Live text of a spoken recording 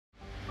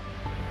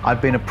I've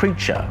been a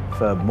preacher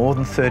for more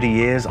than 30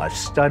 years. I've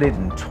studied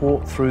and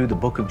taught through the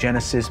book of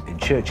Genesis in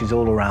churches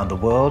all around the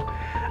world,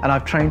 and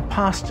I've trained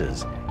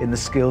pastors in the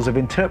skills of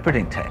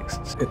interpreting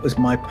texts. It was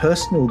my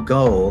personal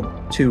goal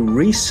to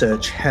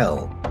research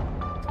hell.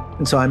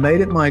 And so I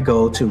made it my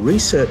goal to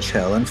research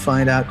hell and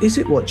find out, is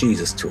it what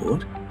Jesus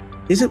taught?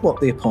 Is it what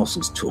the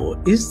apostles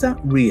taught? Is that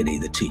really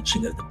the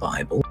teaching of the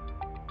Bible?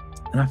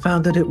 And I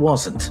found that it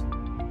wasn't.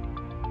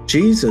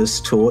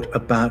 Jesus taught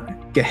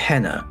about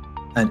Gehenna.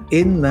 And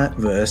in that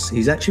verse,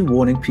 he's actually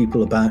warning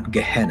people about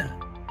Gehenna.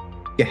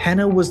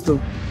 Gehenna was the...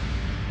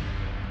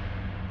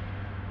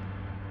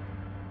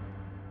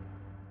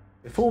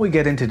 Before we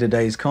get into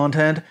today's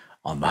content,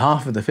 on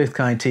behalf of the Fifth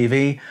Kind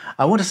TV,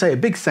 I want to say a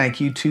big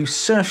thank you to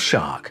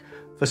Surfshark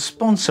for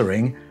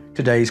sponsoring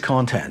today's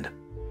content.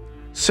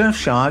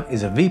 Surfshark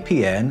is a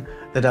VPN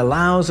that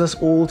allows us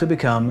all to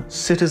become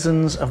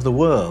citizens of the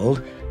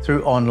world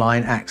through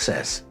online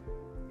access.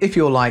 If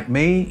you're like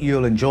me,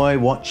 you'll enjoy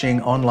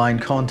watching online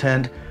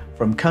content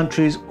from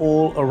countries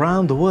all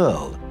around the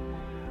world.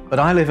 But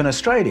I live in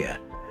Australia,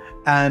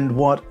 and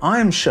what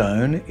I'm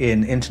shown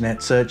in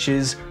internet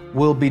searches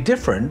will be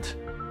different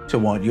to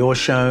what you're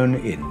shown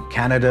in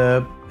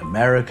Canada,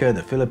 America,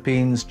 the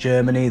Philippines,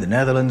 Germany, the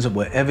Netherlands, or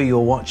wherever you're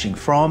watching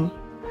from.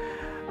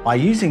 By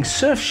using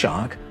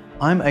Surfshark,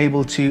 I'm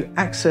able to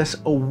access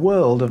a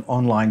world of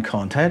online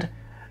content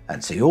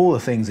and see all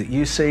the things that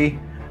you see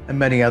and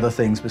many other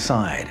things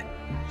beside.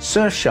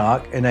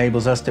 Surfshark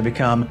enables us to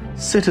become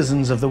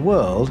citizens of the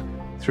world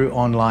through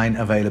online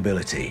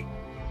availability.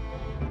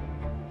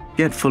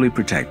 Get fully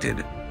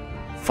protected.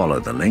 Follow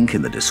the link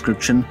in the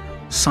description,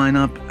 sign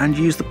up and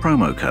use the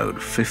promo code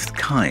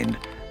FIFTHKIND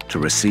to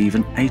receive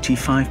an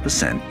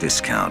 85%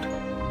 discount.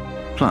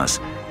 Plus,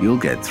 you'll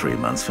get 3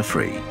 months for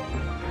free.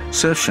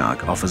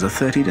 Surfshark offers a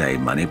 30-day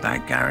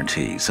money-back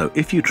guarantee, so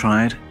if you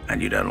try it and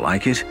you don't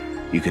like it,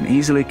 you can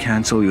easily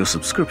cancel your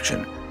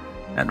subscription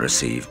and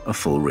receive a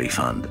full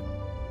refund.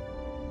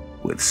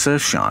 With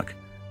Surfshark,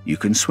 you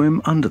can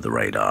swim under the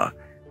radar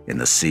in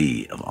the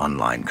sea of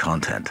online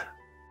content.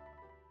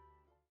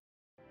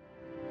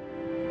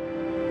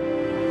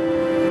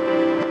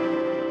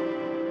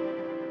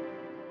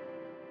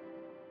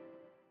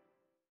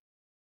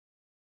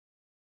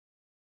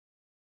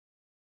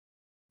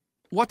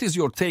 What is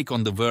your take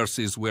on the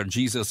verses where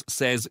Jesus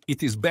says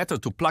it is better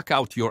to pluck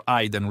out your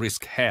eye than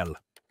risk hell?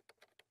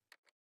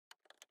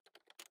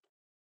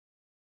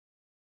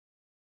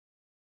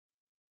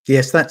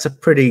 Yes, that's a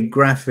pretty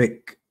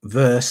graphic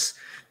verse.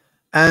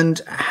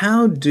 And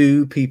how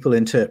do people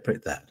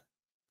interpret that?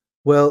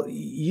 Well,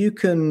 you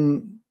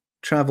can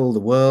travel the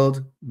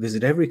world,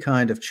 visit every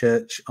kind of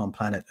church on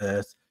planet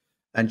Earth,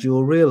 and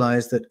you'll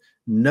realize that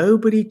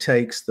nobody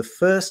takes the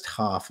first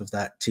half of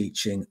that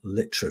teaching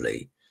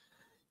literally.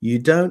 You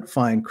don't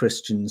find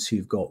Christians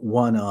who've got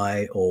one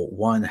eye or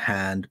one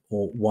hand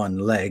or one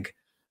leg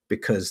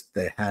because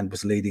their hand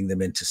was leading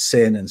them into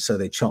sin, and so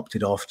they chopped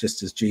it off,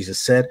 just as Jesus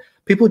said.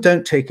 People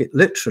don't take it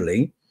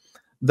literally.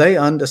 They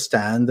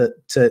understand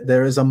that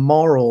there is a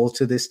moral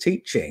to this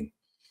teaching,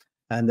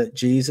 and that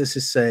Jesus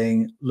is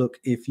saying, look,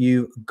 if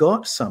you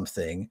got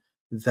something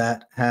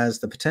that has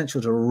the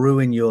potential to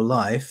ruin your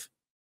life,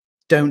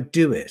 don't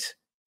do it.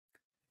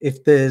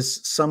 If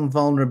there's some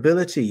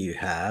vulnerability you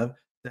have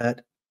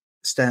that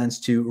stands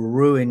to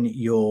ruin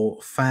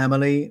your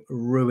family,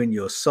 ruin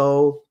your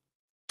soul,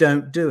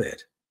 don't do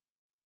it.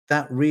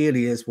 That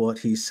really is what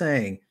he's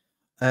saying.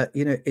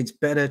 It's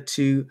better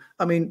to,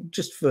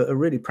 just for a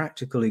really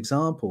practical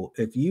example,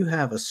 if you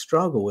have a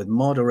struggle with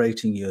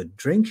moderating your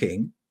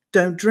drinking,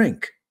 don't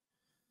drink.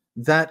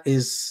 That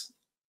is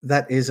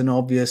an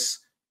obvious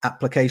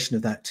application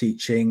of that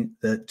teaching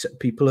that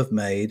people have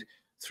made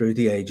through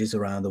the ages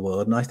around the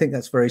world. And I think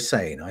that's very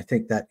sane. I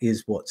think that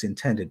is what's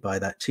intended by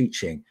that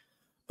teaching.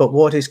 But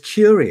what is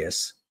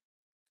curious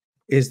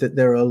is that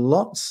there are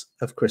lots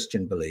of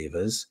Christian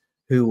believers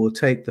who will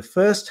take the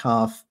first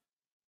half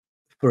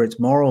for its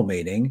moral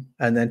meaning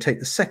and then take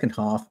the second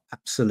half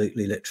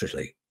absolutely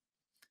literally.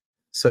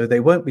 So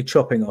they won't be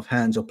chopping off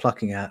hands or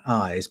plucking out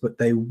eyes, but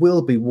they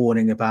will be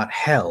warning about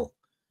hell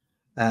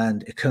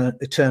and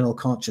eternal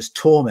conscious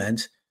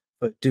torment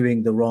for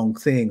doing the wrong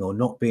thing or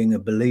not being a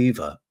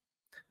believer.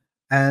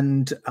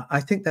 And I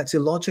think that's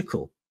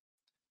illogical.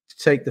 To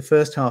take the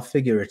first half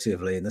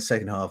figuratively and the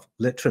second half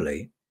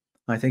literally.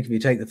 I think if you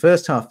take the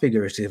first half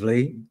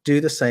figuratively, do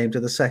the same to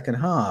the second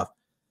half.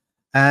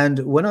 And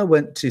when I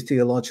went to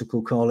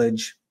theological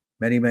college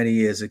many, many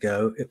years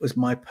ago, it was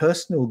my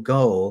personal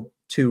goal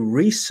to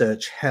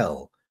research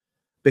hell,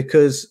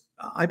 because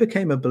I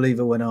became a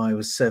believer when I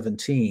was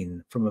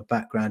 17 from a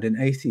background in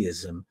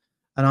atheism.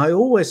 And I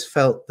always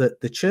felt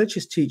that the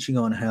church's teaching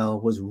on hell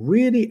was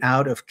really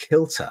out of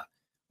kilter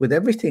with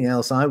everything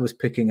else I was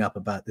picking up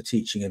about the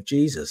teaching of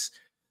Jesus.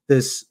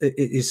 It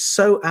is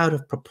so out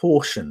of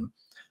proportion.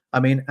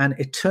 An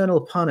eternal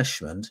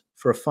punishment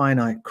for a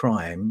finite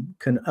crime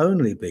can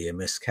only be a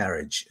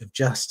miscarriage of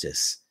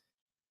justice.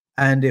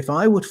 And if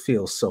I would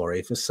feel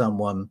sorry for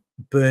someone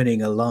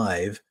burning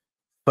alive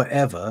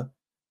forever,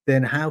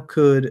 then how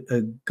could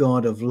a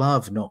God of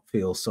love not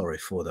feel sorry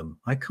for them?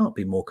 I can't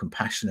be more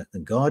compassionate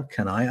than God,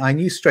 can I? I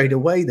knew straight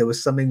away there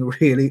was something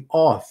really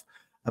off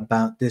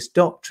about this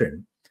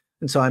doctrine.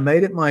 And so I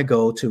made it my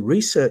goal to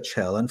research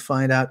hell and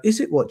find out, is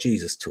it what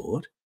Jesus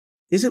taught?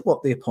 Is it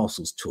what the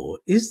apostles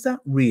taught? Is that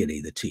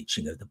really the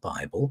teaching of the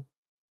Bible?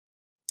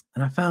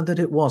 And I found that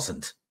it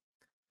wasn't.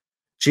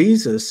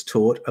 Jesus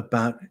taught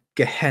about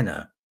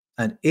Gehenna.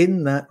 And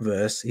in that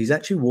verse, he's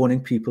actually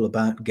warning people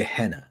about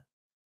Gehenna.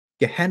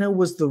 Gehenna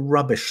was the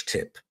rubbish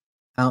tip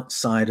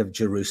outside of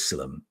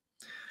Jerusalem.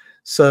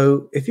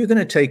 So if you're going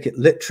to take it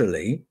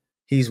literally,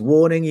 he's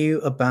warning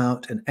you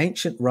about an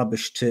ancient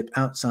rubbish tip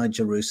outside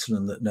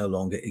Jerusalem that no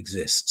longer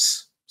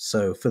exists.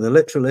 So for the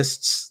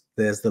literalists,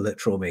 there's the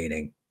literal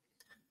meaning.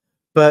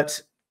 But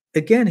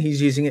again,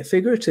 he's using it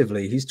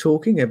figuratively. He's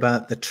talking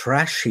about the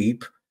trash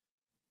heap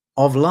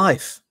of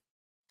life.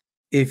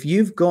 If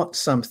you've got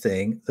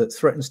something that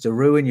threatens to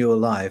ruin your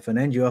life and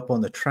end you up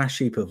on the trash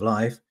heap of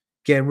life,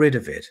 get rid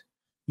of it.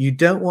 You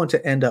don't want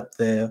to end up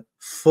there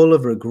full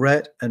of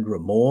regret and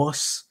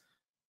remorse,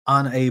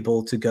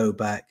 unable to go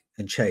back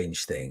and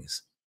change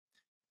things.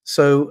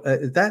 So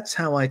that's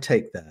how I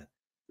take that.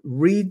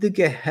 Read the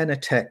Gehenna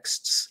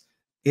texts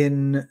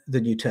in the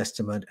New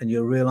Testament and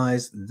you'll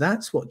realize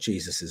that's what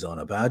Jesus is on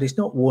about. He's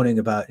not warning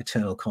about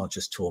eternal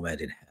conscious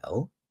torment in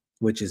hell,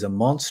 which is a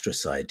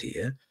monstrous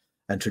idea.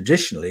 And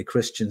traditionally,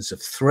 Christians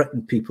have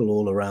threatened people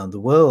all around the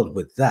world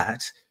with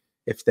that,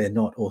 if they're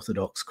not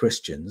Orthodox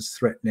Christians,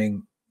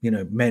 threatening,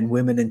 men,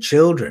 women, and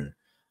children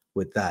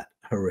with that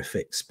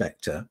horrific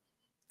specter.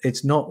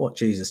 It's not what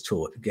Jesus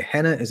taught.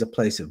 Gehenna is a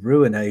place of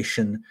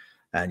ruination,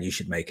 and you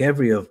should make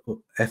every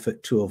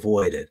effort to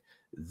avoid it.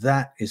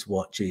 That is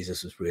what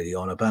Jesus was really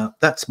on about.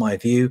 That's my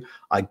view.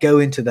 I go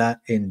into that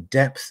in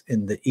depth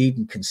in the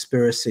Eden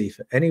conspiracy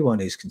for anyone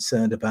who's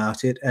concerned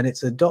about it. And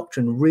it's a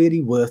doctrine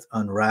really worth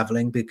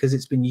unraveling because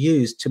it's been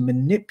used to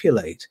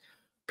manipulate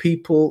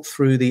people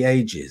through the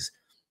ages,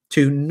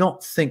 to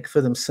not think for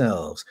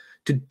themselves,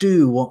 to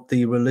do what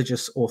the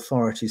religious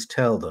authorities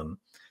tell them.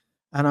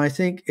 And I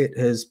think it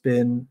has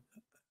been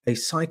a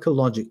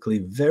psychologically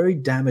very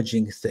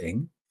damaging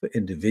thing for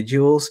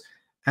individuals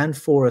and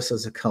for us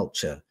as a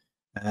culture.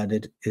 And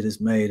it has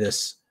made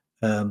us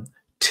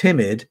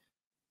timid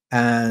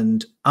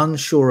and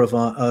unsure of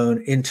our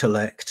own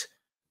intellect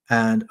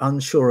and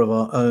unsure of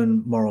our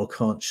own moral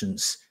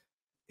conscience.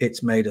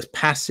 It's made us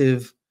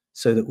passive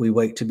so that we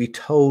wait to be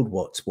told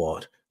what's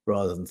what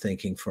rather than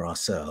thinking for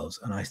ourselves.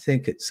 And I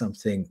think it's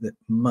something that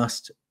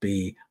must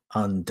be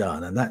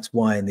undone. And that's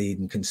why in the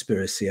Eden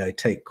conspiracy, I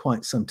take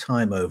quite some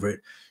time over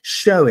it,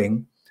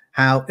 showing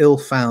how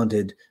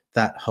ill-founded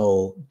that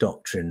whole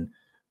doctrine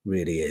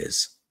really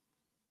is.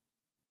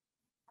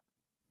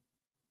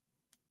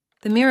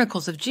 The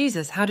miracles of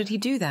Jesus, how did he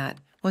do that?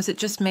 Was it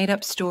just made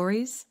up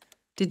stories?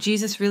 Did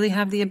Jesus really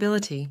have the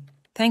ability?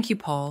 Thank you,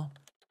 Paul.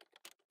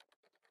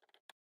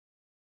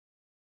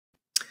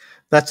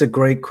 That's a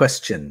great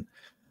question.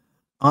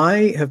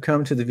 I have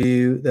come to the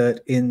view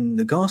that in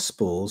the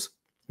Gospels,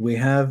 we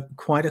have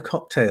quite a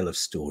cocktail of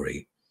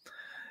story.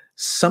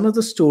 Some of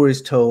the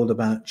stories told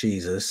about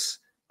Jesus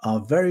are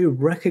very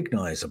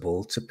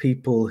recognizable to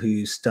people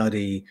who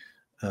study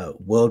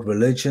world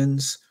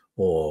religions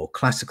or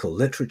classical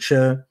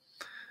literature.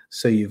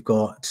 So you've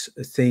got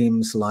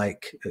themes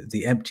like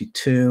the empty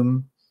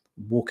tomb,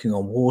 walking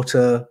on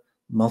water,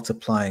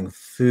 multiplying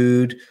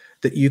food,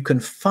 that you can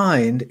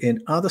find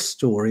in other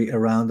story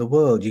around the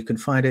world. You can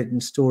find it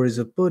in stories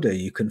of Buddha.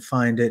 You can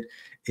find it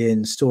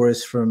in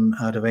stories from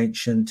out of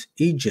ancient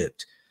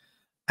Egypt.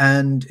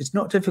 And it's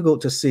not difficult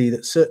to see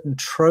that certain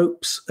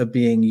tropes are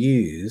being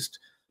used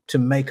to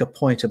make a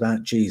point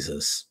about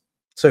Jesus.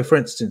 So for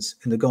instance,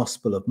 in the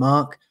Gospel of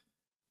Mark,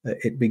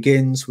 it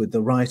begins with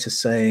the writer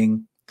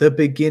saying, the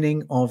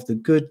beginning of the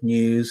good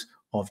news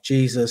of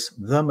Jesus,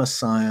 the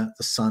Messiah,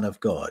 the Son of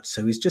God.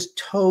 So he's just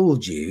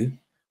told you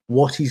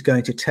what he's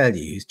going to tell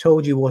you. He's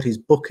told you what his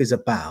book is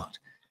about.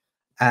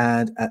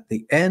 And at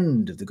the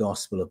end of the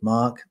Gospel of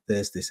Mark,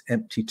 there's this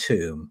empty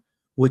tomb,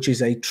 which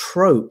is a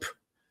trope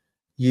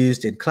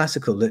used in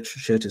classical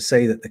literature to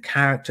say that the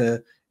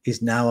character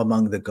is now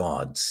among the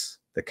gods.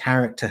 The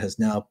character has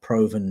now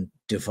proven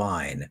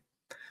divine.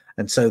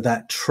 And so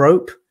that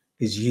trope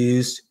is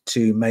used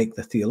to make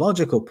the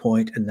theological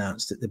point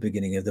announced at the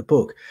beginning of the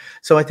book.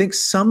 So I think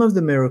some of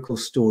the miracle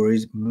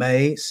stories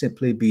may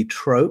simply be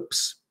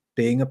tropes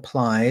being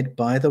applied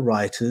by the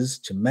writers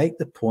to make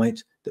the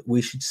point that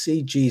we should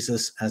see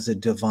Jesus as a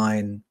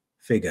divine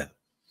figure.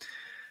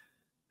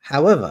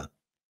 However,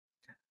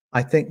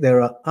 I think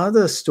there are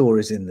other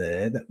stories in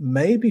there that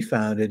may be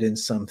founded in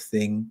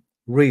something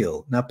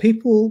real. Now,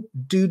 people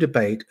do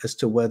debate as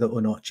to whether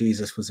or not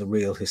Jesus was a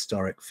real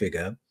historic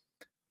figure.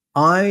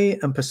 I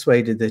am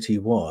persuaded that he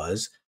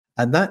was,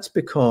 and that's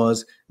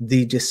because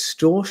the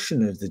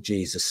distortion of the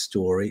Jesus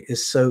story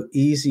is so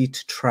easy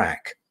to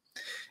track.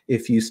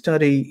 If you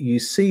study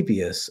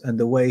Eusebius and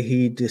the way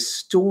he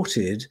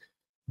distorted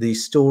the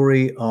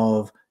story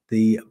of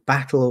the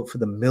battle for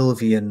the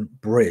Milvian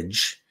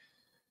Bridge,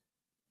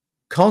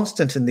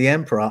 Constantine the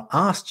emperor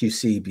asked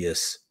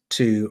Eusebius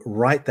to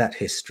write that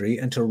history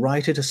and to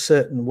write it a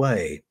certain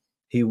way.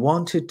 He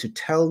wanted to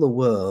tell the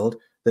world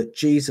that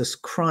Jesus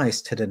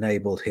Christ had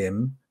enabled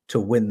him to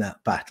win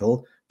that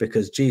battle,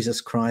 because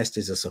Jesus Christ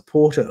is a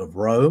supporter of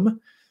Rome,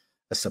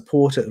 a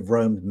supporter of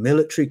Rome's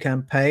military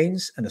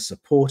campaigns, and a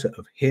supporter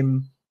of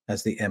him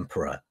as the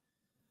emperor.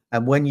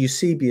 And when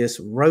Eusebius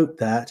wrote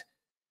that,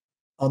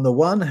 on the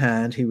one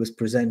hand, he was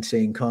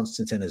presenting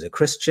Constantine as a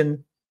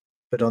Christian,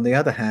 but on the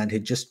other hand,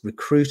 he'd just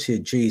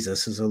recruited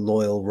Jesus as a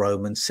loyal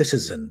Roman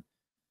citizen.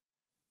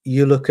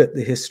 You look at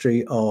the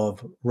history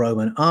of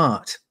Roman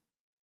art,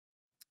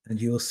 and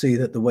you'll see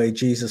that the way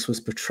Jesus was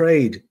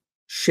portrayed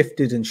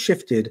shifted and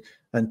shifted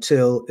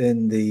until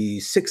in the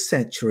 6th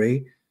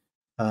century,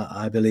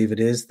 I believe it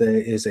is,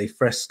 there is a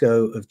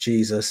fresco of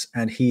Jesus,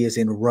 and he is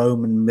in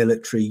Roman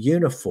military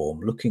uniform,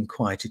 looking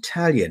quite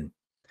Italian.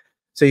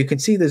 So you can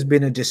see there's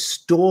been a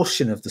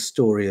distortion of the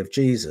story of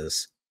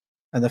Jesus.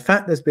 And the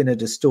fact there's been a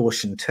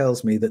distortion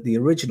tells me that the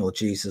original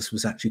Jesus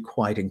was actually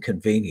quite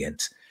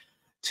inconvenient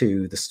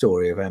to the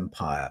story of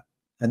empire.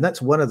 And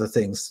that's one of the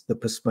things that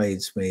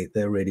persuades me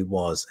there really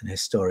was an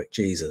historic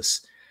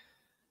Jesus.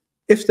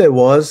 If there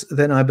was,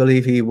 then I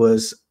believe he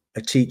was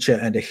a teacher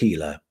and a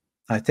healer.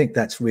 I think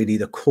that's really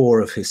the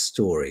core of his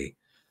story.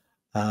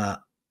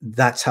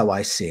 That's how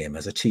I see him,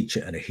 as a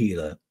teacher and a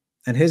healer.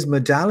 And his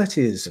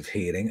modalities of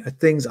healing are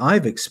things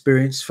I've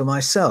experienced for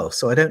myself.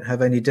 So I don't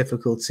have any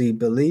difficulty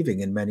believing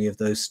in many of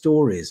those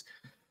stories.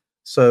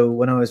 So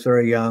when I was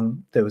very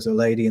young, there was a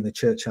lady in the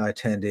church I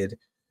attended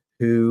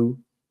who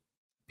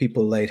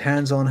people laid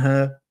hands on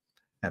her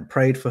and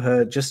prayed for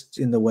her just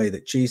in the way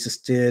that Jesus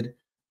did.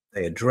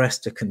 They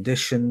addressed a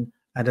condition,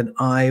 and an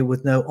eye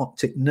with no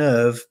optic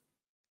nerve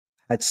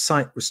had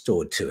sight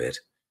restored to it.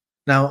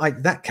 Now,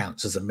 that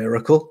counts as a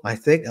miracle, I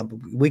think.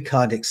 We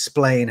can't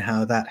explain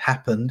how that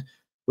happened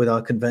with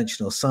our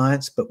conventional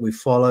science, but we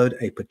followed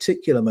a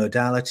particular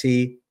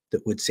modality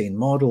that we'd seen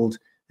modeled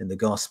in the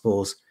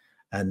Gospels,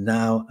 and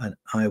now an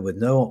eye with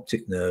no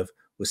optic nerve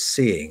was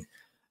seeing.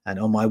 And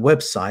on my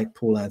website,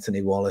 Paul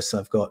Anthony Wallis,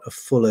 I've got a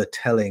fuller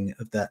telling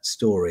of that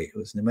story. It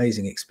was an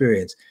amazing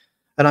experience.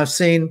 And I've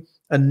seen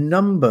a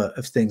number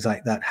of things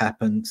like that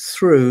happen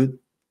through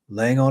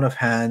laying on of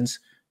hands,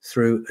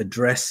 through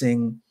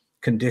addressing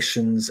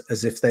conditions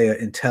as if they are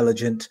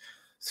intelligent,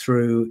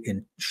 through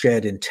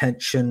shared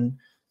intention,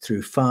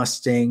 through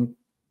fasting.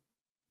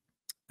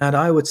 And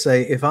I would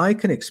say if I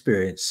can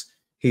experience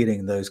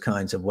healing those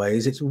kinds of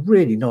ways, it's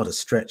really not a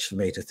stretch for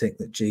me to think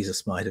that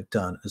Jesus might have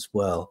done as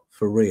well,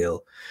 for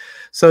real.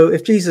 So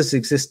if Jesus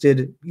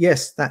existed,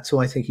 yes, that's who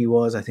I think he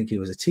was. I think he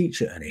was a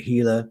teacher and a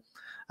healer.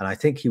 And I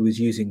think he was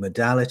using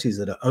modalities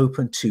that are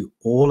open to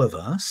all of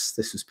us.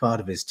 This was part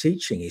of his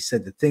teaching. He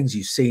said, the things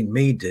you've seen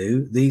me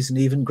do, these and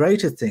even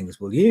greater things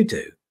will you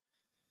do.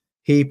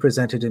 He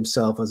presented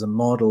himself as a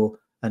model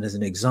and as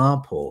an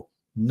example,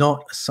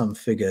 not some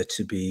figure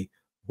to be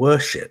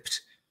worshipped.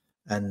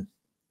 And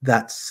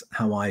that's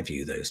how I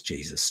view those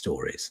Jesus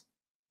stories.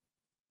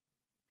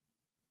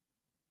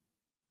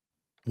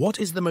 What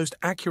is the most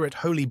accurate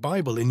Holy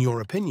Bible in your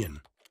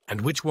opinion?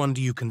 And which one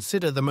do you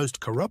consider the most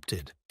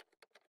corrupted?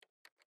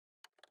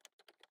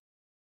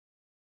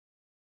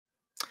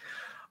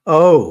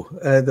 Oh,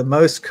 the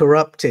most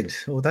corrupted.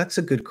 Well, that's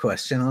a good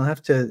question. I'll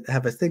have to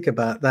have a think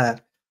about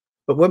that.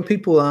 But when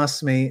people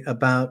ask me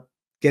about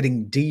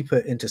getting deeper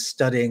into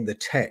studying the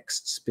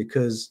texts,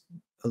 because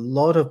a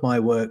lot of my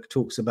work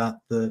talks about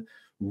the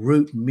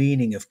root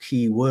meaning of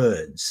key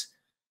words,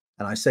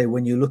 and I say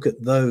when you look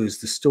at those,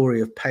 the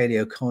story of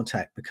paleo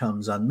contact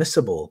becomes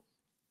unmissable.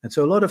 And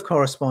so a lot of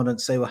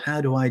correspondents say, well,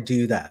 how do I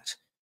do that?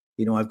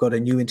 You know, I've got a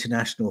New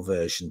International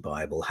Version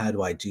Bible. How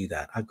do I do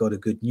that? I've got a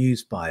Good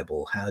News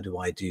Bible. How do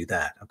I do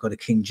that? I've got a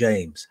King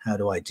James. How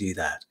do I do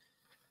that?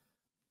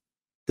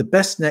 The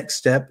best next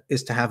step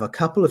is to have a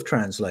couple of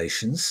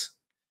translations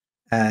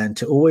and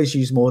to always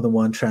use more than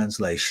one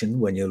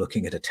translation when you're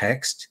looking at a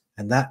text.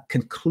 And that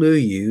can clue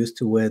you as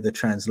to where the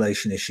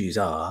translation issues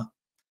are.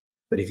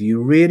 But if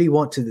you really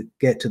want to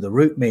get to the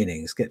root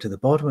meanings, get to the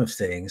bottom of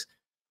things,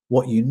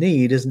 what you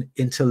need is an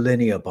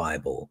interlinear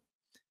Bible.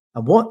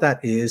 And what that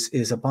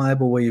is a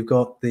Bible where you've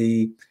got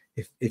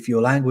if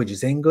your language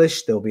is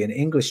English, there'll be an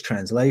English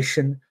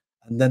translation,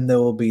 and then there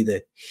will be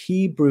the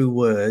Hebrew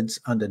words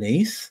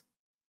underneath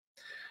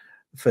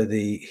for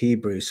the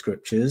Hebrew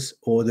scriptures,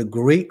 or the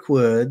Greek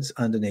words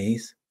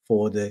underneath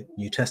for the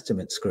New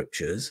Testament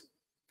scriptures.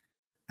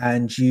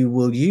 And you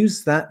will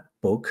use that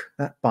book,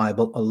 that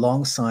Bible,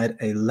 alongside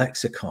a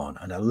lexicon.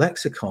 And a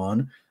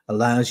lexicon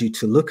allows you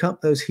to look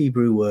up those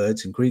Hebrew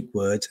words and Greek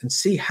words and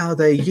see how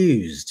they're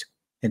used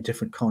in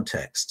different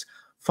contexts.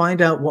 Find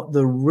out what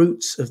the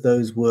roots of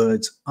those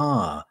words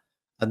are,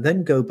 and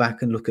then go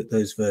back and look at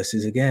those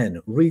verses again.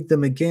 Read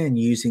them again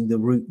using the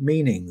root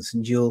meanings,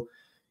 and you'll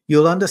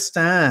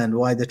understand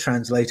why the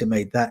translator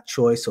made that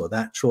choice or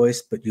that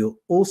choice, but you'll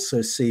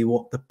also see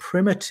what the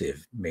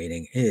primitive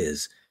meaning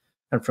is.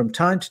 And from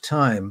time to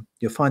time,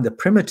 you'll find the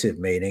primitive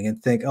meaning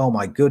and think, oh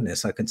my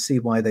goodness, I can see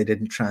why they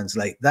didn't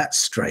translate that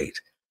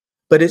straight.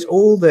 But it's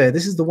all there.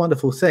 This is the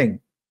wonderful thing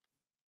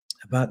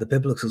about the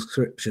biblical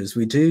scriptures.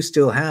 We do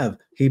still have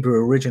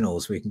Hebrew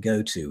originals we can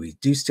go to. We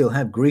do still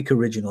have Greek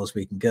originals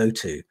we can go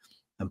to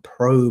and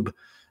probe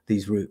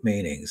these root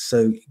meanings.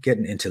 So get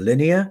an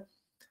interlinear.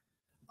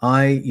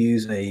 I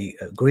use a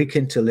Greek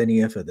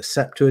interlinear for the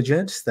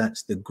Septuagint.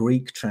 That's the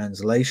Greek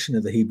translation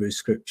of the Hebrew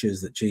scriptures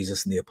that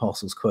Jesus and the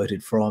apostles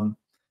quoted from,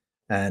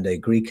 and a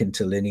Greek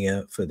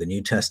interlinear for the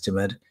New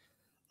Testament.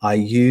 I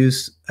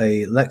use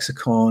a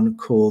lexicon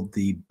called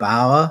the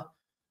Bauer,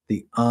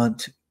 the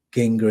Arndt,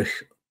 Gingrich,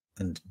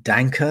 and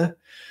Danker.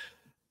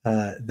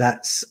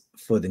 That's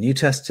for the New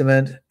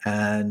Testament,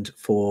 and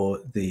for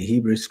the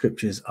Hebrew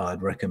scriptures,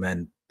 I'd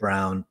recommend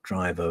Brown,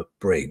 Driver,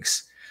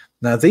 Briggs.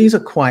 Now, these are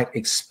quite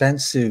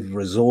expensive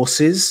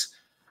resources,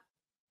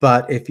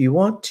 but if you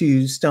want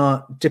to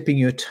start dipping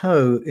your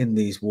toe in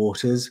these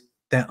waters,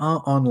 there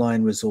are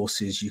online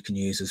resources you can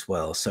use as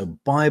well. So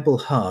Bible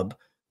Hub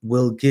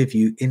will give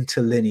you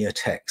interlinear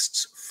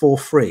texts for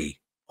free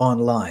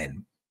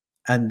online,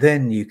 and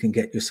then you can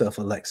get yourself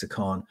a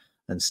lexicon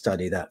and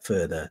study that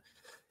further.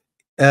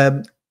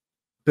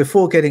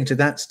 Before getting to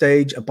that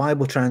stage, a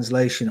Bible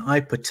translation I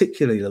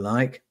particularly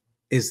like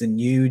is the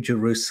New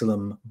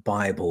Jerusalem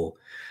Bible.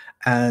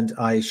 And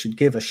I should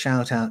give a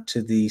shout out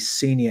to the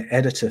senior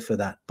editor for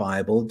that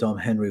Bible, Dom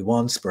Henry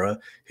Wansborough,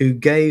 who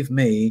gave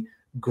me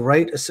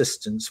great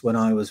assistance when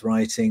I was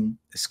writing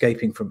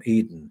Escaping from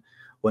Eden,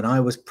 when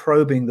I was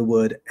probing the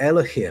word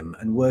Elohim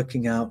and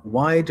working out,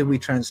 why do we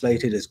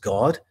translate it as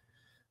God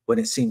when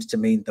it seems to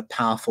mean the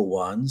powerful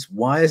ones?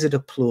 Why is it a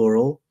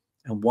plural?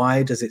 And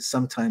why does it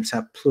sometimes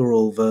have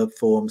plural verb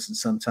forms and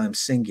sometimes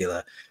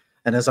singular?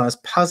 And as I was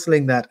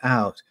puzzling that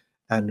out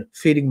and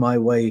feeding my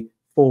way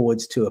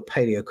forwards to a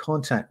paleo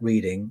contact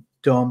reading,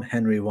 Dom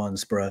Henry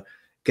Wansborough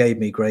gave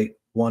me great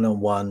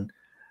one-on-one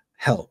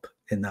help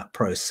in that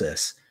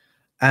process.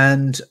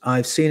 And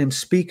I've seen him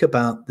speak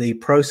about the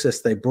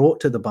process they brought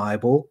to the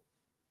Bible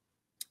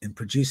in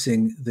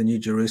producing the New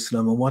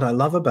Jerusalem. And what I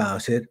love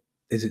about it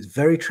is it's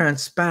very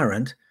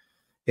transparent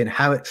in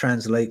how it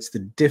translates the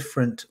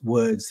different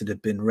words that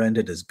have been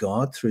rendered as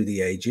God through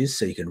the ages,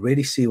 so you can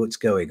really see what's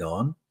going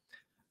on.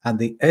 And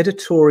the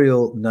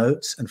editorial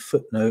notes and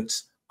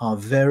footnotes are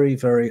very,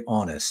 very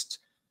honest.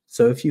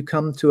 So if you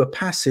come to a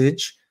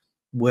passage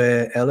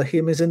where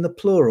Elohim is in the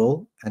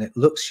plural and it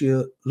looks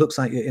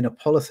like you're in a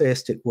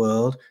polytheistic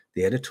world,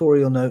 the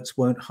editorial notes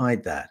won't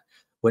hide that.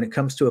 When it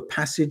comes to a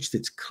passage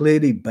that's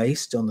clearly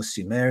based on the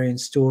Sumerian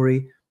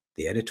story,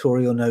 the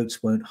editorial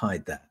notes won't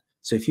hide that.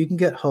 So if you can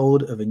get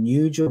hold of a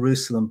New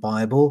Jerusalem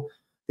Bible,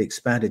 the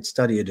expanded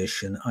study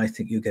edition, I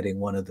think you're getting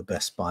one of the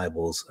best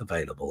Bibles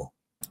available.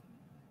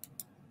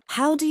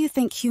 How do you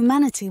think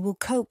humanity will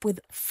cope with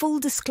full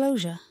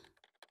disclosure?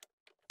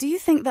 Do you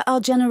think that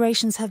our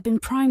generations have been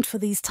primed for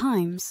these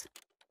times?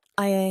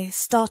 i.e.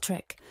 Star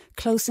Trek,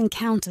 Close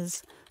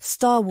Encounters,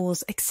 Star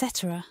Wars,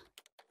 etc.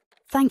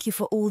 Thank you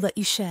for all that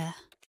you share.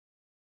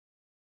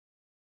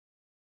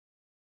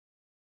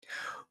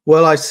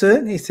 Well, I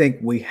certainly think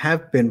we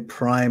have been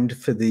primed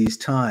for these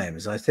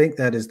times. I think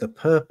that is the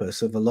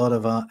purpose of a lot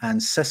of our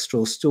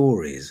ancestral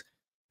stories.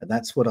 And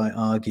that's what I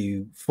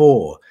argue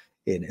for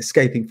in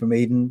Escaping from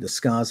Eden, The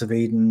Scars of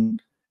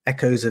Eden,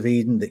 Echoes of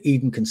Eden, The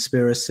Eden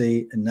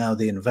Conspiracy, and now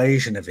The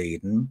Invasion of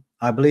Eden.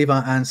 I believe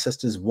our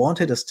ancestors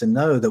wanted us to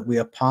know that we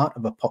are part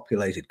of a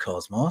populated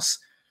cosmos,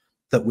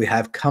 that we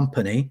have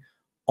company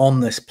on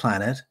this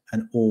planet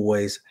and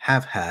always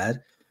have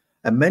had.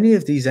 And many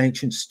of these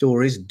ancient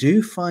stories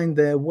do find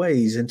their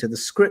ways into the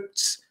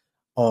scripts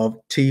of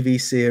TV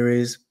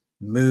series,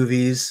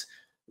 movies,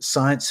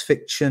 science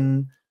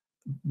fiction,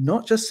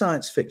 not just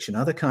science fiction,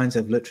 other kinds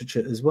of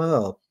literature as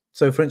well.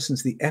 So, for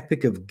instance, the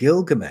Epic of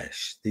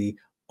Gilgamesh, the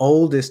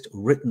oldest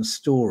written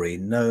story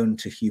known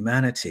to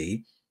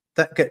humanity,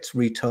 that gets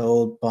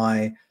retold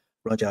by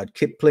Rudyard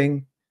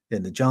Kipling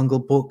in the Jungle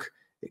Book.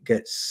 It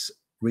gets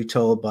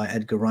retold by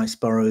Edgar Rice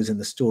Burroughs in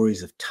the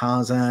stories of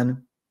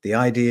Tarzan. The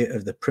idea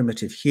of the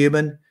primitive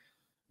human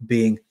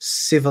being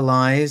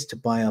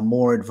civilized by a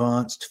more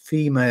advanced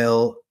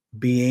female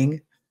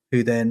being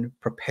who then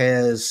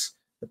prepares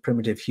the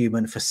primitive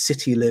human for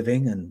city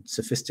living and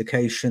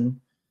sophistication.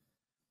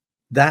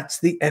 That's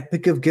the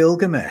Epic of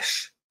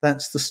Gilgamesh.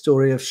 That's the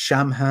story of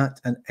Shamhat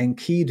and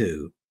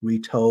Enkidu,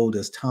 retold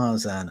as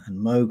Tarzan and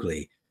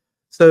Mowgli.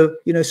 So,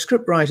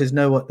 script writers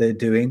know what they're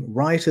doing.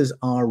 Writers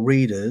are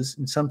readers,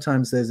 and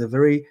sometimes there's a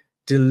very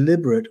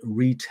deliberate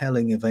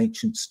retelling of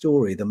ancient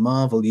story. The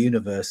Marvel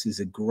universe is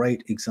a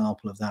great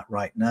example of that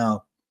right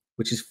now,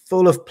 which is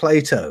full of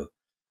Plato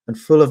and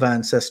full of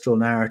ancestral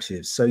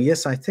narratives. So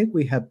yes, I think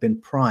we have been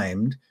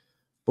primed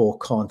for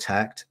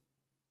contact.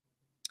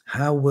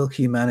 How will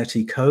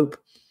humanity cope?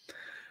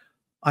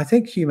 I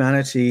think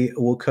humanity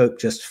will cope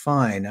just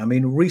fine. I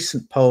mean,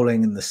 recent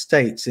polling in the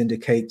States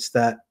indicates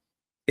that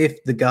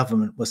if the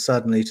government was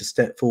suddenly to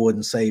step forward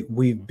and say,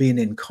 we've been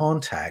in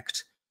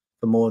contact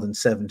for more than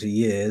 70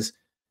 years,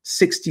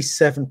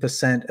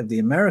 67% of the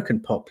American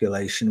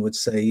population would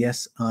say,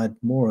 yes, I'd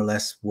more or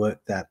less work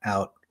that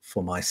out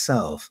for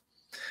myself.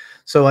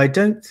 So I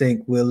don't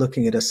think we're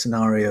looking at a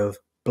scenario of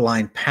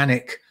blind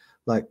panic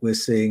like we're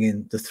seeing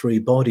in the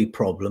three-body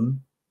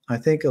problem. I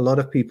think a lot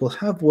of people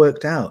have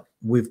worked out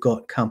we've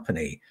got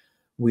company.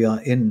 We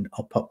are in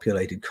a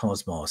populated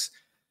cosmos.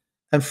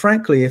 And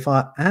frankly, if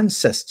our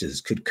ancestors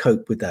could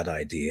cope with that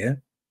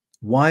idea,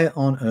 why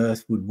on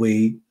earth would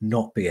we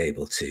not be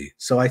able to?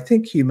 So I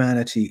think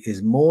humanity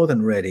is more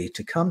than ready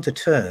to come to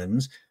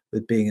terms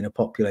with being in a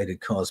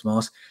populated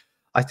cosmos.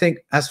 I think,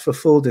 as for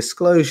full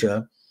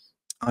disclosure,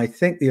 I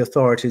think the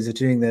authorities are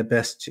doing their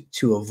best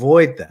to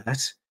avoid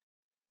that,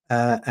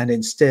 and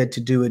instead to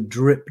do a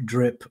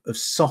drip of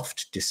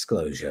soft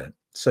disclosure.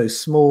 So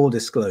small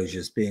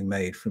disclosures being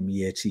made from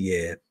year to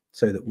year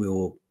so that we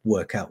will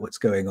work out what's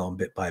going on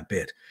bit by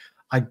bit.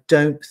 I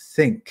don't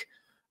think,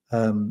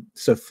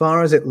 so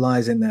far as it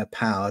lies in their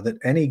power, that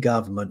any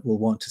government will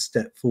want to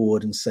step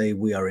forward and say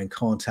we are in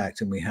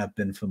contact and we have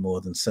been for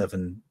more than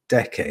 7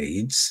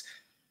 decades.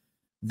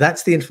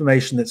 That's the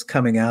information that's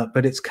coming out,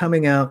 but it's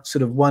coming out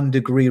sort of 1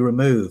 degree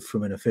removed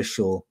from an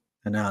official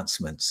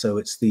announcement. So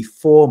it's the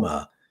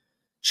former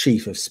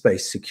chief of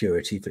space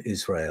security for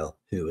Israel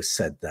who has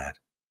said that.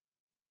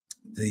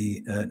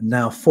 The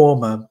now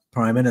former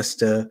prime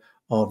minister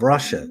of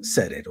Russia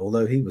said it,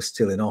 although he was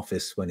still in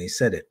office when he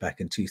said it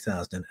back in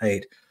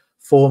 2008.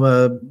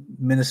 Former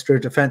Minister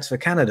of Defense for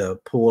Canada,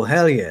 Paul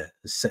Hellyer,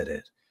 has said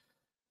it.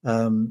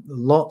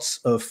 Lots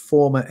of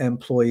former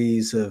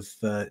employees of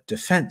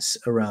defense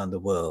around the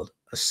world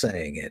are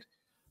saying it,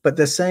 but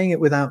they're saying it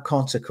without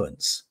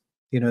consequence.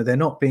 You know, they're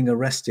not being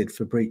arrested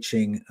for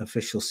breaching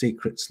official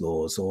secrets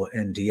laws or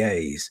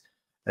NDAs.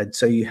 And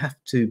so you have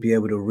to be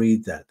able to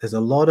read that. There's a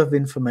lot of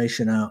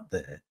information out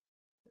there.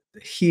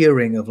 The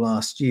hearing of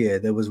last year,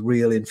 there was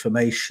real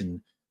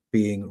information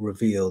being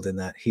revealed in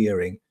that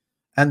hearing,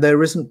 and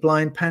there isn't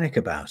blind panic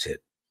about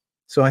it.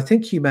 So I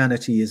think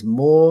humanity is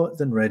more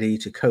than ready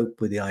to cope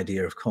with the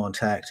idea of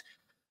contact.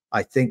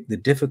 I think the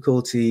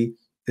difficulty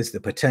is the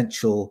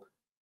potential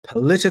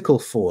political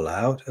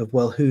fallout of,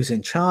 well, who's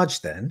in charge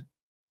then?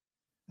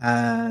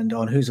 And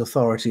on whose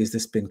authority has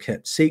this been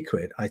kept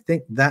secret? I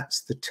think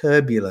that's the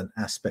turbulent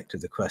aspect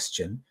of the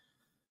question.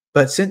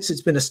 But since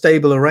it's been a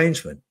stable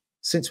arrangement,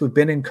 since we've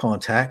been in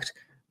contact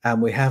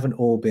and we haven't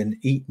all been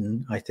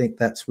eaten, I think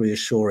that's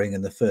reassuring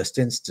in the first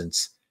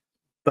instance.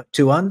 But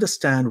to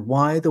understand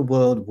why the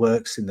world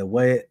works in the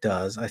way it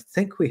does, I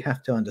think we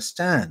have to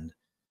understand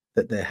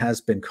that there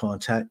has been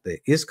contact, there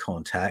is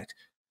contact,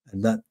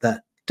 and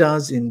that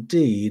does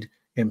indeed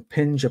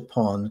impinge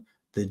upon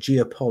the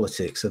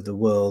geopolitics of the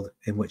world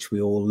in which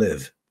we all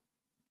live.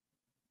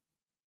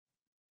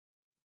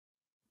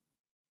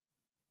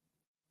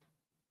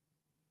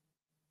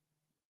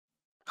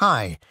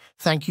 Hi,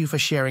 thank you for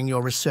sharing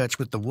your research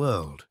with the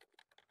world.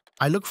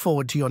 I look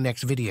forward to your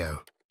next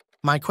video.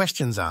 My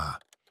questions are,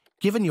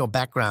 given your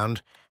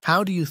background,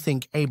 how do you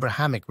think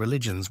Abrahamic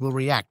religions will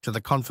react to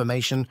the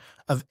confirmation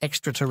of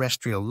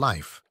extraterrestrial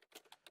life?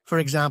 For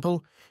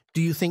example,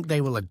 do you think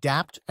they will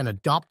adapt and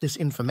adopt this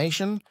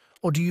information,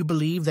 or do you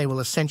believe they will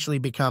essentially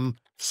become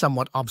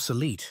somewhat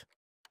obsolete?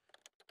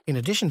 In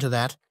addition to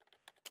that,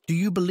 do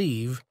you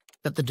believe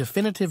that the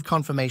definitive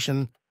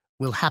confirmation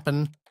will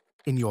happen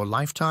in your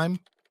lifetime?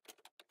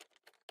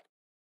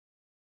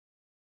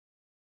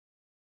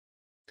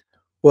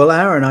 Well,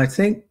 Aaron, I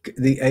think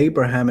the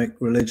Abrahamic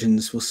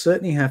religions will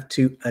certainly have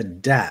to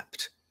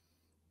adapt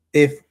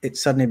if it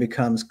suddenly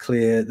becomes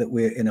clear that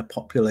we're in a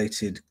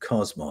populated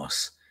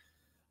cosmos.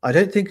 I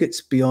don't think it's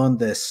beyond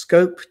their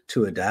scope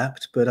to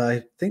adapt, but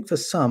I think for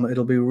some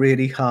it'll be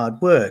really hard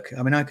work.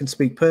 I mean, I can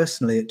speak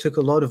personally. It took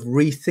a lot of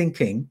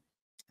rethinking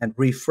and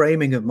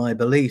reframing of my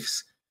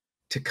beliefs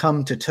to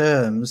come to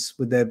terms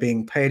with there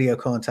being paleo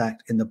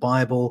contact in the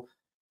Bible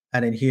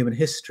and in human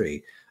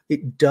history.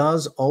 It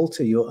does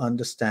alter your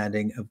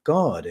understanding of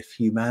God if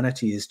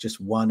humanity is just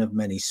one of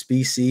many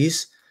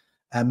species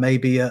and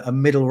maybe a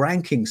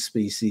middle-ranking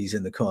species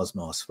in the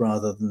cosmos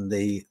rather than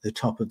the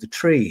top of the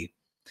tree.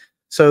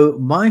 So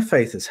my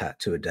faith has had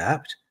to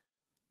adapt.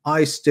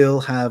 I still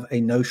have a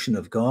notion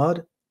of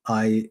God.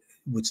 I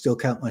would still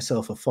count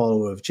myself a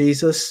follower of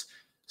Jesus.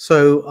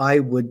 So I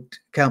would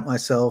count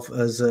myself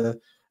as a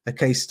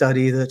case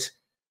study that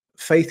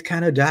faith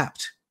can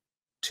adapt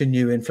to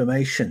new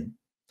information.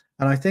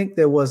 And I think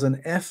there was an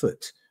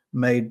effort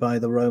made by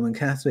the Roman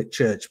Catholic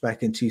Church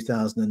back in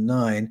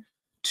 2009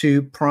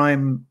 to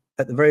prime,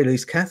 at the very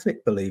least,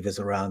 Catholic believers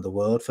around the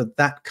world for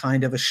that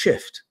kind of a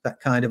shift,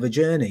 that kind of a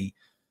journey.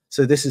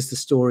 So this is the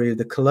story of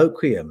the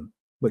colloquium,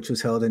 which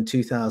was held in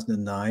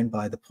 2009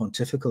 by the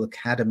Pontifical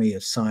Academy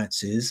of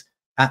Sciences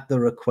at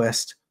the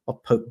request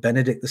of Pope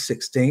Benedict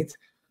XVI,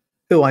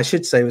 who I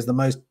should say was the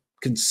most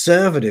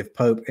conservative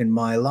pope in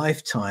my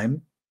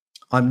lifetime.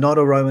 I'm not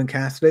a Roman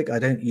Catholic. I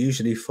don't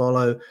usually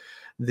follow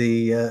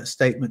the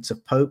statements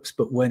of popes,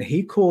 but when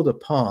he called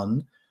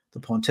upon the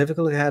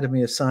Pontifical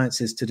Academy of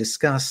Sciences to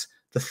discuss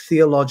the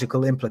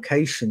theological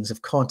implications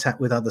of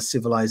contact with other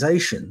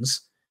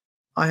civilizations,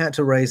 I had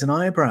to raise an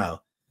eyebrow.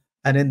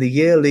 And in the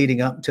year leading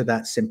up to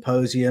that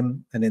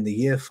symposium and in the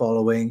year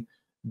following,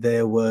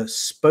 There were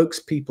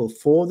spokespeople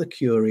for the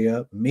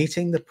Curia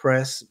meeting the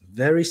press,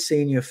 very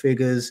senior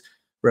figures,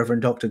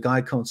 Reverend Dr.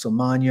 Guy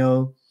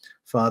Consolmagno,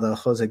 Father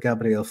Jose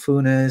Gabriel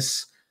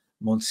Funes,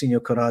 Monsignor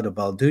Corrado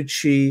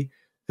Balducci,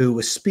 who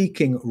were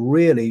speaking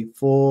really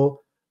for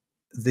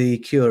the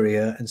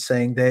Curia and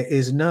saying there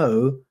is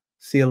no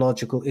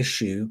theological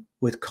issue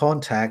with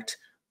contact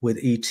with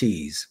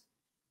ETs.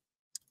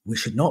 We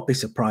should not be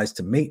surprised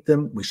to meet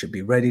them. We should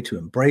be ready to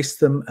embrace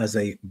them as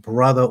a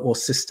brother or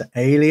sister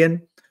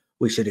alien.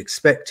 We should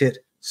expect it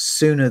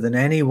sooner than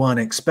anyone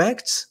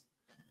expects.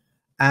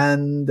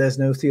 And there's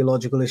no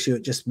theological issue.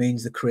 It just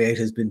means the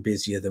Creator's been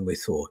busier than we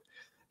thought.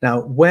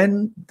 Now,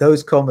 when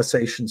those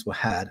conversations were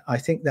had, I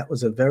think that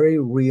was a very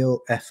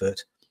real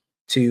effort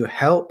to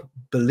help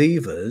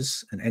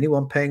believers and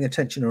anyone paying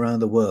attention around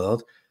the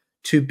world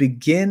to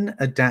begin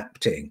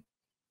adapting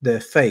their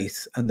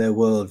faith and their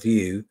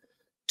worldview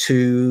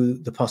to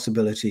the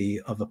possibility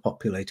of a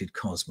populated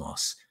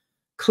cosmos.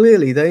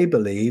 Clearly, they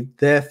believed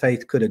their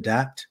faith could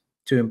adapt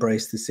to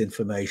embrace this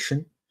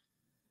information.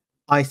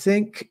 I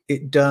think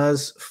it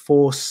does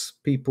force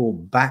people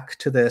back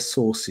to their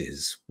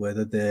sources,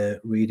 whether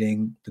they're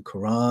reading the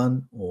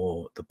Quran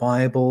or the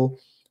Bible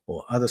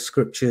or other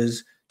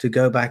scriptures, to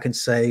go back and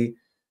say,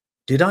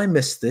 did I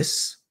miss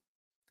this?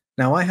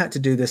 Now, I had to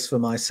do this for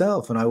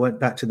myself, and I went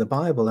back to the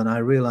Bible and I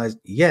realized,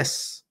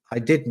 yes, I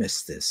did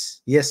miss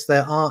this. Yes,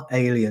 there are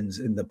aliens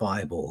in the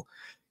Bible.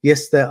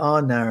 Yes, there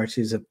are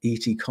narratives of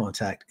ET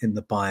contact in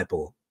the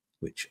Bible,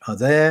 which are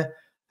there,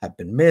 have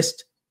been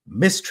missed,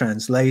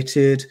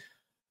 mistranslated,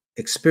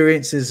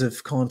 experiences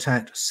of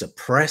contact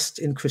suppressed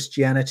in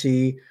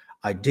Christianity,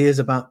 ideas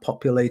about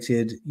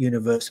populated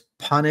universe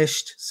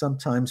punished,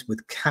 sometimes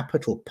with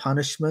capital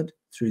punishment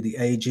through the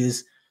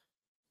ages.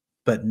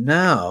 But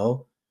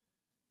now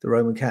the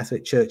Roman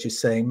Catholic Church is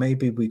saying,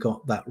 maybe we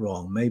got that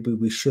wrong. Maybe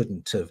we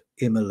shouldn't have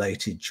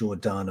immolated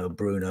Giordano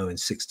Bruno in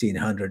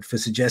 1600 for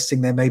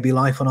suggesting there may be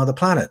life on other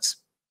planets.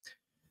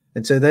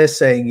 And so they're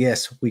saying,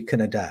 yes, we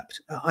can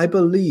adapt. I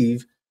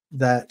believe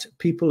that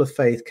people of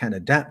faith can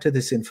adapt to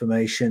this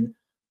information,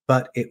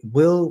 but it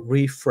will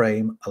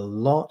reframe a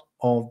lot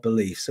of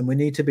beliefs, and we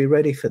need to be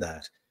ready for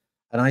that.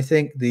 And I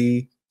think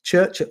the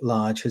church at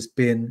large has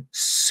been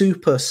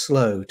super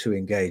slow to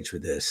engage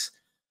with this.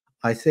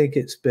 I think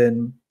it's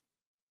been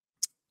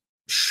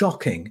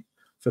shocking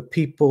for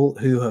people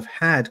who have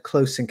had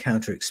close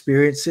encounter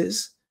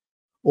experiences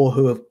or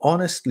who have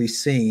honestly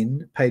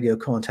seen paleo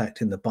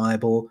contact in the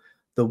Bible.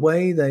 The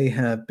way they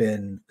have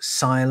been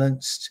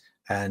silenced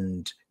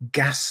and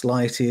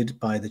gaslighted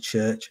by the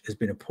church has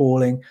been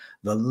appalling.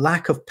 The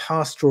lack of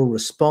pastoral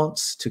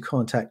response to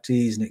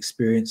contactees and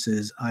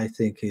experiences, I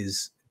think,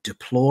 is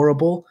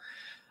deplorable.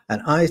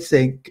 And I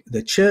think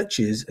the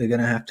churches are going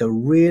to have to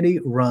really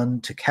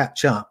run to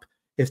catch up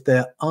if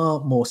there are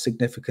more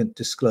significant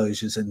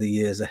disclosures in the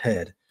years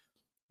ahead.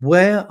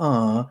 Where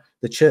are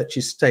the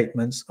church's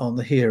statements on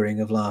the hearing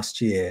of last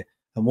year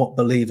and what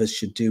believers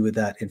should do with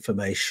that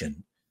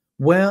information?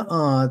 Where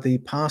are the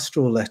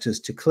pastoral letters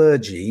to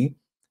clergy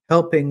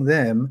helping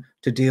them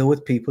to deal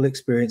with people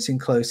experiencing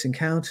close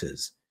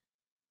encounters?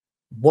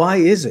 Why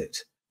is it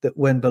that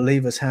when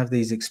believers have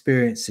these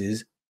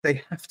experiences,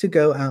 they have to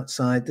go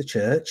outside the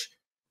church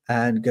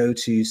and go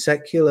to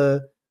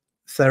secular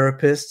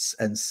therapists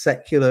and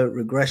secular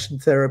regression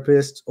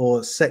therapists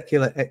or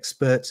secular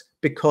experts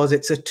because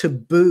it's a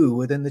taboo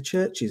within the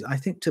churches? I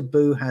think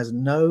taboo has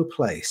no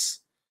place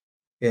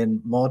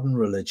in modern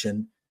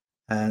religion,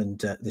 and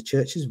the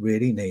churches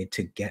really need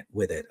to get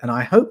with it. And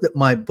I hope that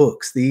my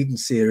books, the Eden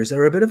series,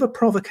 are a bit of a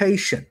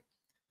provocation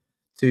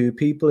to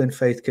people in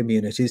faith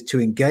communities to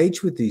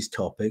engage with these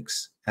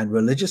topics and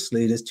religious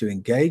leaders to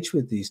engage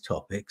with these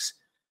topics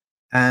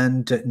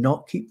and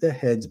not keep their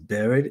heads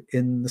buried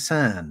in the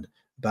sand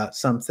about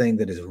something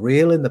that is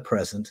real in the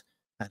present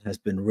and has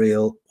been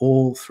real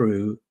all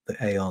through the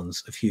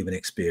aeons of human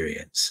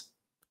experience.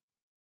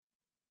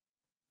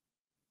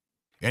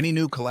 Any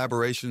new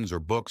collaborations or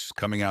books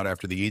coming out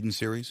after the Eden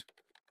series?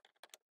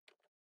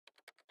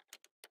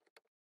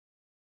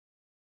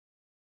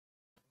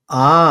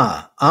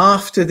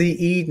 After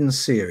the Eden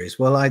series.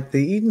 Well, the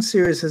Eden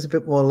series has a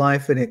bit more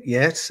life in it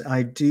yet.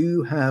 I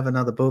do have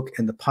another book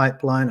in the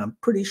pipeline. I'm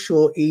pretty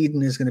sure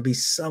Eden is going to be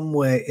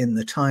somewhere in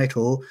the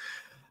title,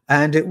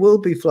 and it will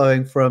be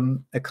flowing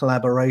from a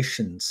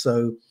collaboration.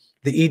 So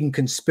the Eden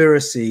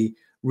Conspiracy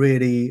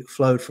really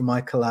flowed from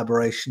my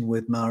collaboration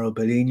with Mauro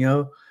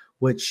Bellino,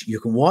 which you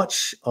can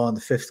watch on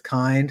The Fifth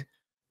Kind.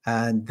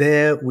 And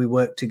there we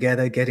worked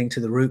together, getting to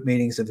the root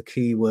meanings of the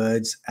key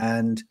words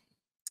and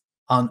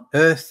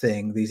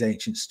unearthing these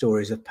ancient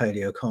stories of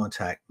paleo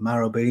contact.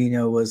 Mauro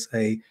Bellino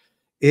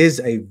is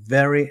a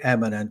very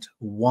eminent,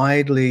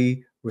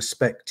 widely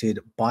respected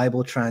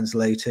Bible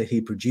translator. He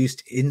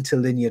produced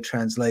interlinear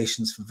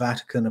translations for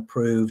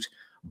Vatican-approved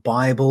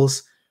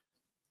Bibles.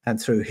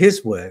 And through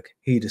his work,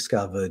 he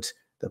discovered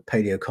the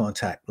paleo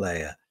contact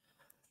layer.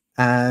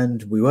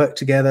 And we worked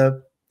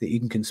together. The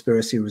Eden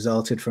Conspiracy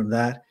resulted from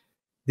that.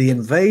 The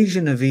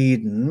Invasion of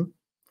Eden,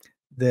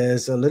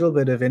 there's a little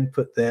bit of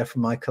input there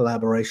from my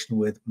collaboration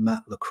with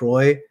Matt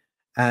LaCroix.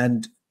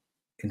 And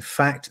in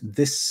fact,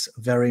 this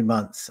very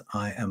month,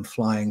 I am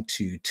flying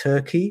to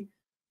Turkey,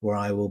 where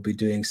I will be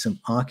doing some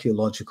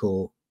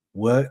archaeological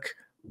work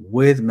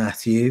with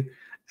Matthew.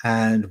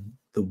 And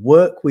the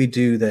work we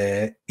do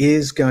there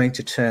is going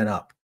to turn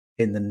up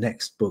in the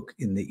next book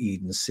in the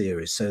Eden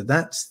series. So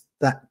that's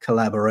that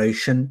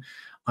collaboration.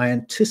 I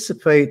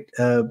anticipate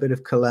a bit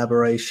of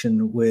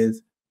collaboration with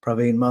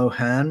Praveen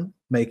Mohan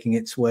making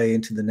its way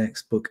into the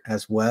next book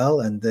as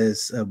well. And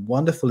there's a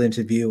wonderful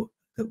interview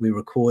that we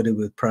recorded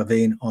with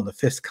Praveen on The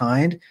Fifth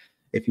Kind,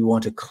 if you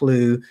want a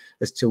clue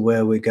as to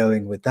where we're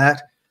going with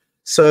that.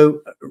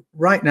 So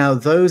right now,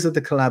 those are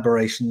the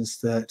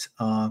collaborations that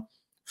are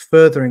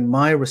furthering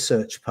my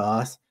research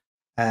path.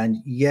 And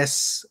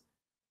yes,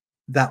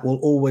 that will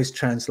always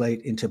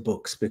translate into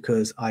books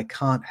because I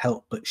can't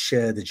help but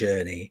share the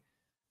journey.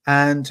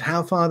 And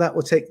how far that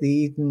will take the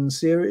Eden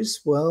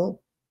series,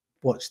 well,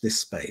 watch this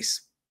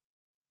space.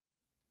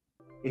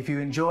 If you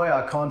enjoy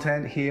our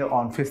content here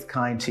on Fifth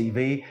Kind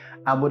TV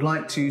and would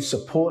like to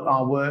support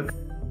our work,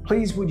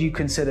 please would you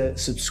consider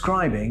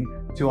subscribing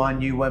to our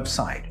new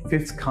website,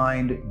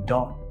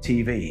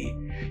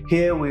 fifthkind.tv.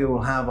 Here we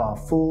will have our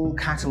full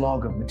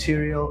catalogue of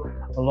material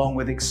along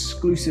with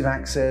exclusive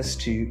access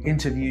to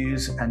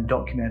interviews and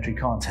documentary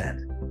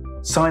content.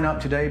 Sign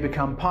up today,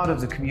 become part of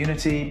the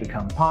community,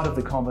 become part of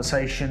the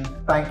conversation.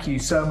 Thank you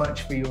so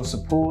much for your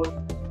support,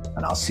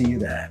 and I'll see you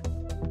there.